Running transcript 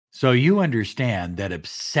So you understand that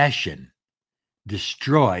obsession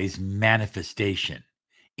destroys manifestation.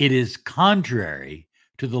 It is contrary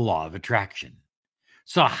to the law of attraction.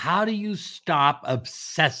 So, how do you stop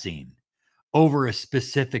obsessing over a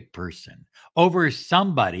specific person, over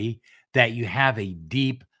somebody that you have a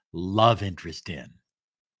deep love interest in?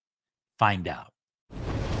 Find out.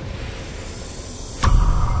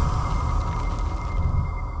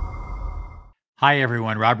 Hi,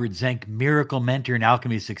 everyone. Robert Zink, miracle mentor and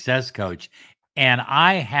alchemy success coach. And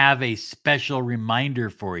I have a special reminder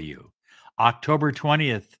for you. October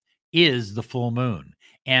 20th is the full moon.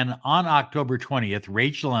 And on October 20th,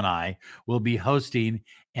 Rachel and I will be hosting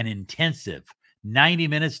an intensive 90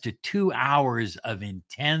 minutes to 2 hours of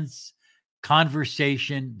intense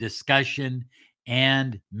conversation, discussion,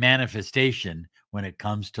 and manifestation when it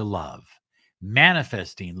comes to love.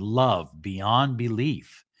 Manifesting love beyond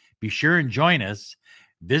belief. Be sure and join us.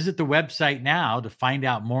 Visit the website now to find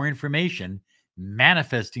out more information.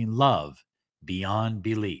 Manifesting love beyond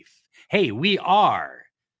belief. Hey, we are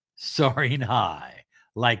soaring high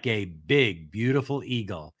like a big, beautiful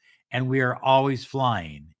eagle, and we are always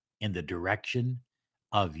flying in the direction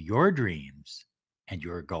of your dreams and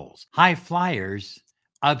your goals. High flyers,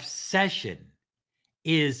 obsession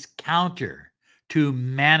is counter to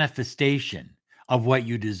manifestation of what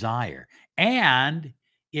you desire, and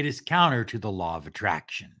it is counter to the law of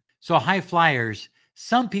attraction. So, high flyers,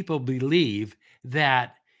 some people believe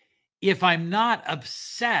that if I'm not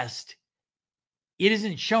obsessed, it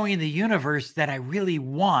isn't showing the universe that I really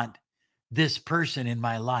want this person in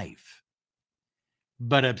my life.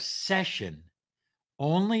 But obsession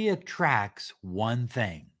only attracts one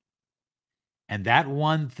thing, and that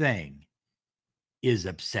one thing is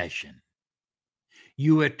obsession.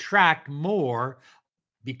 You attract more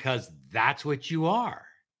because that's what you are.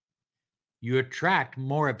 You attract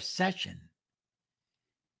more obsession,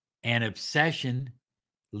 and obsession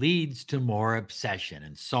leads to more obsession,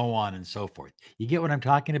 and so on and so forth. You get what I'm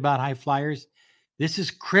talking about, high flyers? This is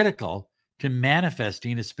critical to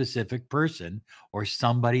manifesting a specific person or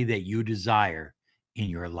somebody that you desire in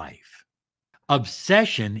your life.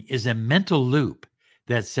 Obsession is a mental loop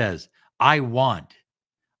that says, I want,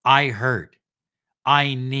 I hurt,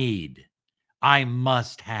 I need, I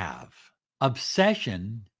must have.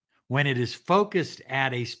 Obsession, when it is focused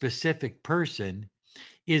at a specific person,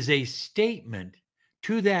 is a statement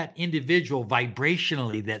to that individual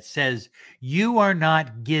vibrationally that says, you are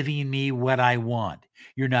not giving me what I want.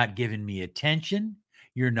 You're not giving me attention.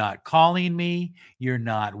 You're not calling me. You're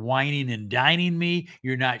not whining and dining me.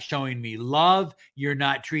 You're not showing me love. You're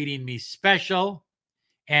not treating me special.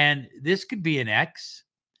 And this could be an ex.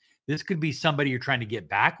 This could be somebody you're trying to get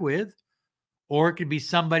back with, or it could be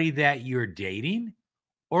somebody that you're dating,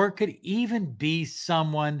 or it could even be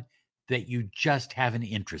someone that you just have an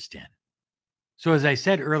interest in. So, as I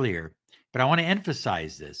said earlier, but I want to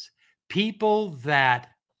emphasize this, people that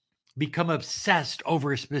become obsessed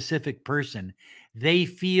over a specific person, they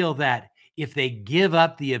feel that if they give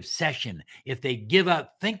up the obsession, if they give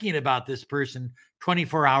up thinking about this person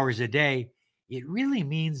 24 hours a day, it really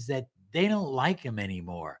means that they don't like them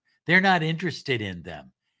anymore. They're not interested in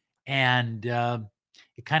them. And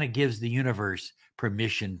it kind of gives the universe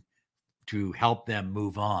permission to help them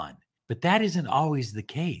move on. But that isn't always the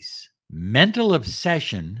case. Mental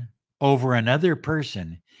obsession over another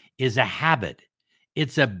person is a habit.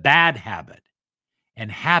 It's a bad habit.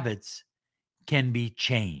 And habits can be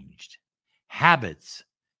changed. Habits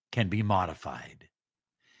can be modified.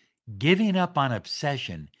 Giving up on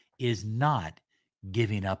obsession is not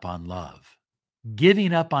giving up on love.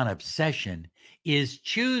 Giving up on obsession is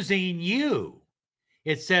choosing you.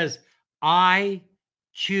 It says, I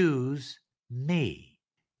choose me.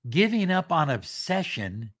 Giving up on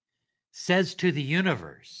obsession says to the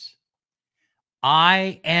universe,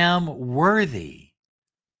 I am worthy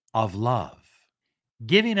of love.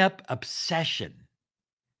 Giving up obsession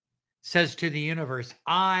says to the universe,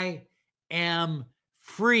 I am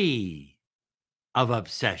free of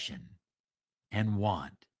obsession and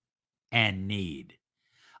want and need.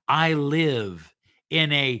 I live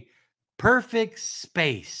in a perfect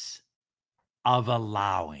space of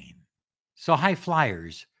allowing. So, high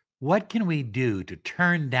flyers, what can we do to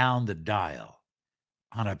turn down the dial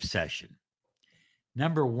on obsession?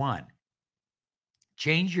 Number one,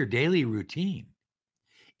 change your daily routine.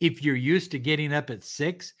 If you're used to getting up at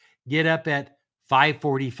 6, get up at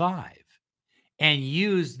 5:45 and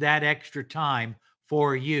use that extra time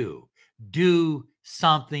for you. Do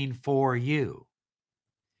something for you.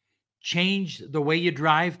 Change the way you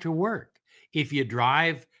drive to work. If you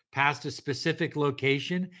drive past a specific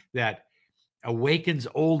location that awakens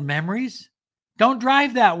old memories, Don't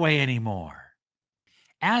drive that way anymore.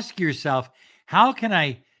 Ask yourself, how can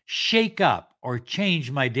I shake up or change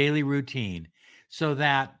my daily routine so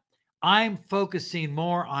that I'm focusing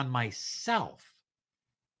more on myself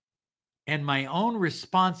and my own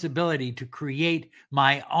responsibility to create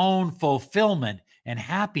my own fulfillment and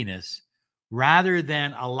happiness rather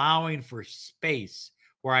than allowing for space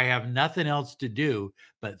where I have nothing else to do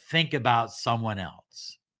but think about someone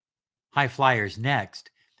else. High flyers, next.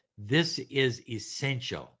 This is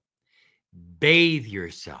essential. Bathe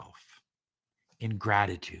yourself in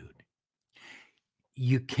gratitude.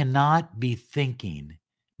 You cannot be thinking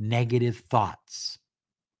negative thoughts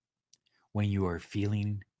when you are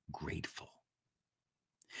feeling grateful.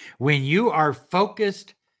 When you are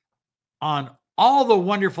focused on all the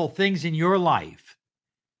wonderful things in your life,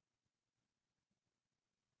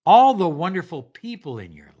 all the wonderful people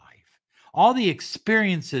in your life, all the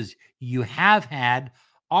experiences you have had,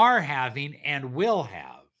 are having, and will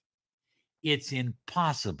have, it's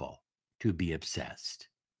impossible to be obsessed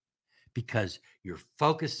because you're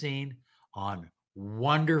focusing on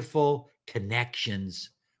wonderful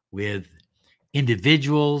connections with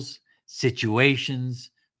individuals,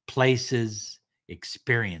 situations, places,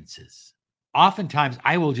 experiences. Oftentimes,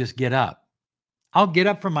 I will just get up. I'll get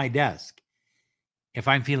up from my desk if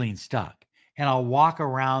I'm feeling stuck, and I'll walk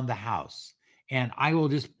around the house, and I will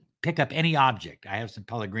just pick up any object. I have some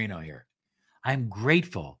Pellegrino here. I'm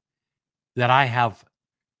grateful that I have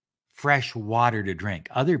fresh water to drink.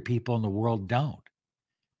 Other people in the world don't,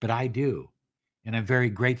 but I do. And I'm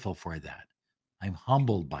very grateful for that. I'm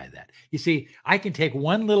humbled by that. You see, I can take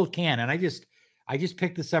one little can, and I just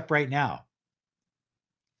picked this up right now.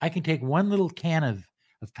 I can take one little can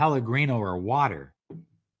of Pellegrino or water,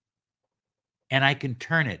 and I can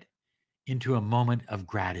turn it into a moment of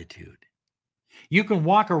gratitude. You can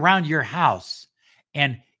walk around your house,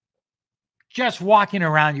 and just walking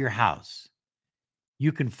around your house,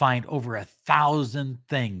 you can find over 1,000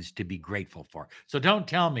 things to be grateful for. So don't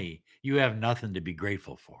tell me you have nothing to be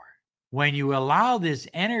grateful for. When you allow this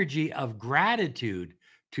energy of gratitude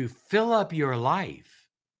to fill up your life,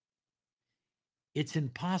 it's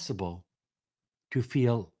impossible to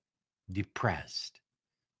feel depressed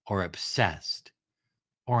or obsessed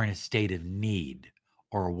or in a state of need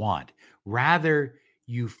or want. Rather,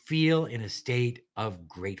 you feel in a state of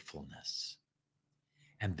gratefulness.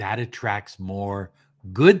 And that attracts more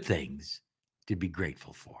good things to be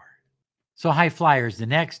grateful for. So, high flyers, the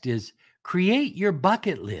next is create your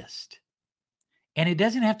bucket list. And it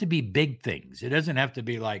doesn't have to be big things. It doesn't have to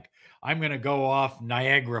be like, I'm going to go off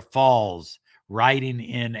Niagara Falls riding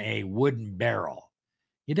in a wooden barrel.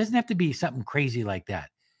 It doesn't have to be something crazy like that.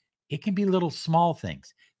 It can be little small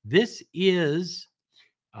things. This is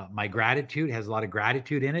my gratitude, has a lot of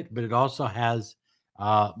gratitude in it, but it also has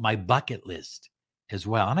my bucket list as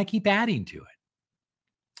well. And I keep adding to it.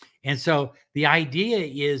 And so the idea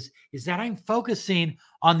is that I'm focusing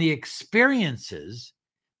on the experiences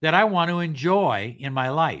that I want to enjoy in my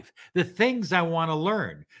life, the things I want to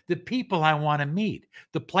learn, the people I want to meet,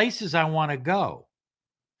 the places I want to go.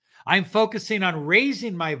 I'm focusing on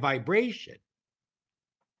raising my vibration.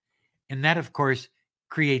 And that, of course,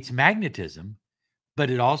 creates magnetism, but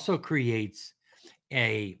it also creates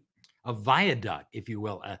a viaduct, if you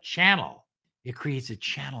will, a channel. It creates a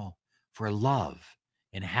channel for love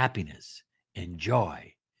and happiness and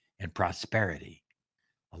joy and prosperity.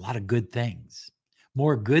 A lot of good things,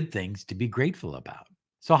 more good things to be grateful about.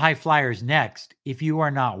 So, high flyers, next, if you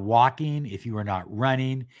are not walking, if you are not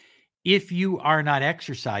running, if you are not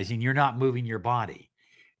exercising, you're not moving your body.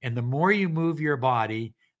 And the more you move your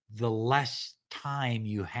body, the less time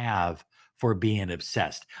you have for being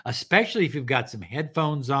obsessed, especially if you've got some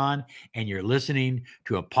headphones on and you're listening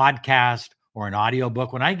to a podcast or an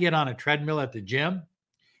audiobook. When I get on a treadmill at the gym,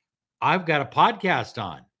 I've got a podcast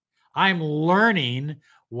on. I'm learning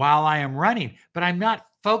while I am running, but I'm not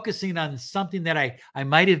focusing on something that I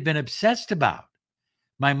might have been obsessed about.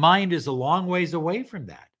 My mind is a long ways away from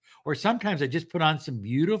that. Or sometimes I just put on some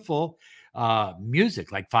beautiful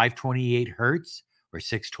music like 528 hertz or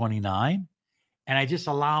 629, and I just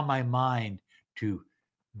allow my mind to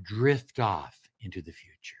drift off into the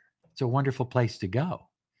future. It's a wonderful place to go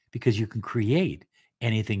because you can create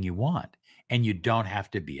anything you want and you don't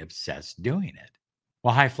have to be obsessed doing it.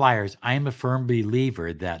 Well, high flyers, I am a firm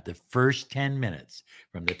believer that the first 10 minutes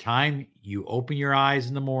from the time you open your eyes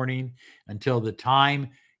in the morning until the time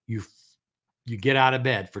you get out of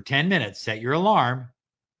bed, for 10 minutes, set your alarm,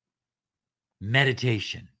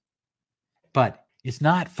 meditation. But it's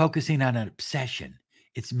not focusing on an obsession.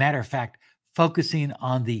 It's, matter of fact, focusing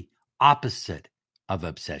on the opposite of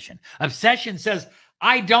obsession. Obsession says,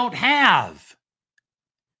 I don't have.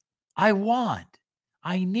 I want,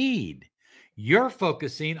 I need. You're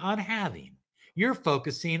focusing on having, you're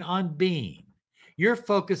focusing on being, you're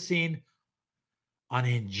focusing on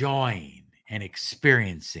enjoying and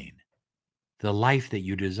experiencing the life that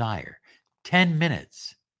you desire. 10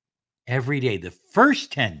 minutes every day, the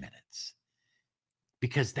first 10 minutes,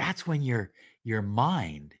 because that's when your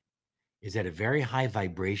mind is at a very high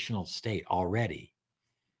vibrational state already,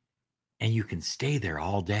 and you can stay there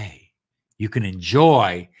all day. You can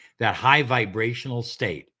enjoy that high vibrational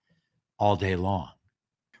state all day long.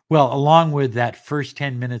 Well, along with that first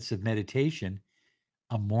 10 minutes of meditation,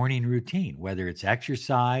 a morning routine, whether it's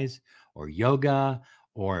exercise or yoga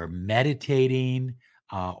or meditating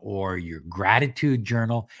or your gratitude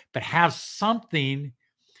journal, but have something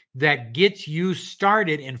that gets you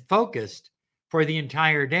started and focused for the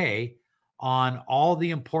entire day on all the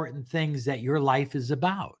important things that your life is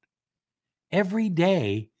about. Every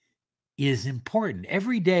day is important.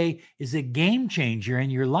 Every day is a game changer in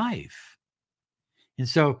your life. And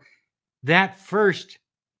so that first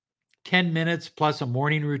 10 minutes plus a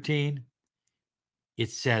morning routine,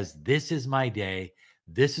 it says, this is my day.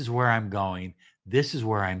 This is where I'm going. This is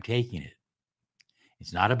where I'm taking it.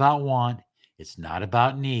 It's not about want. It's not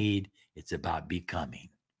about need. It's about becoming.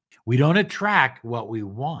 We don't attract what we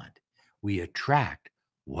want. We attract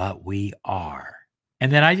what we are.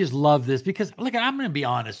 And then I just love this because, look, I'm going to be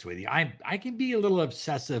honest with you. I can be a little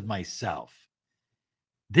obsessive myself.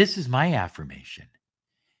 This is my affirmation.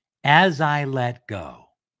 As I let go,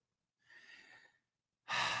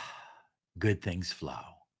 good things flow.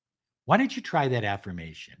 Why don't you try that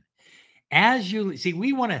affirmation? As you see,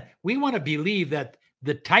 we want to believe that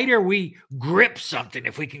the tighter we grip something,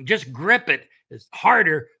 if we can just grip it, it's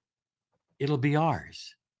harder, it'll be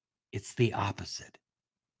ours. It's the opposite.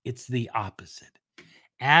 It's the opposite.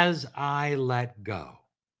 As I let go,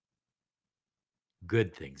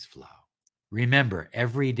 good things flow. Remember,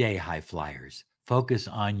 every day, high flyers, focus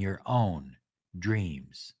on your own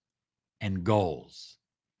dreams and goals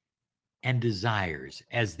and desires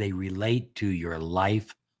as they relate to your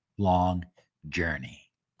lifelong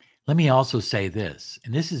journey. Let me also say this,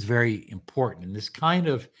 and this is very important, and this kind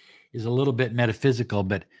of is a little bit metaphysical,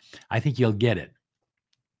 but I think you'll get it.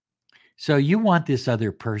 So you want this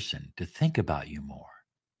other person to think about you more,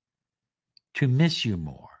 to miss you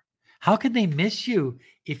more. How can they miss you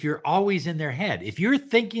if you're always in their head? If you're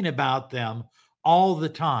thinking about them all the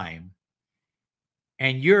time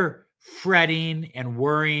and you're fretting and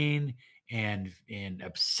worrying and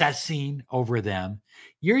obsessing over them,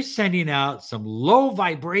 you're sending out some low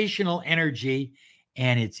vibrational energy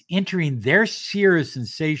and it's entering their serious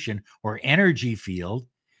sensation or energy field.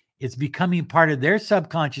 It's becoming part of their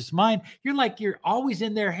subconscious mind. You're always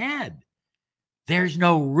in their head. There's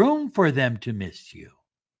no room for them to miss you.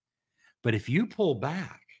 But if you pull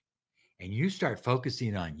back and you start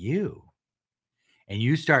focusing on you and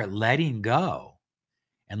you start letting go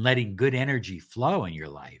and letting good energy flow in your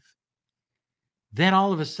life, then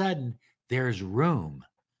all of a sudden there's room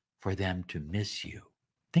for them to miss you.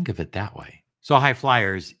 Think of it that way. So, high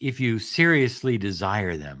flyers, if you seriously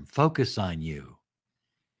desire them, focus on you.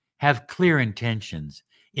 Have clear intentions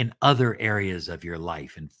in other areas of your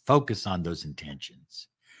life and focus on those intentions.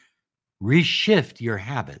 Reshift your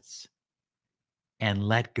habits and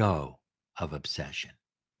let go of obsession.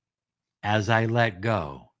 As I let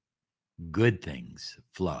go, good things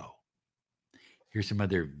flow. Here's some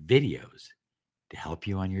other videos to help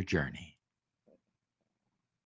you on your journey.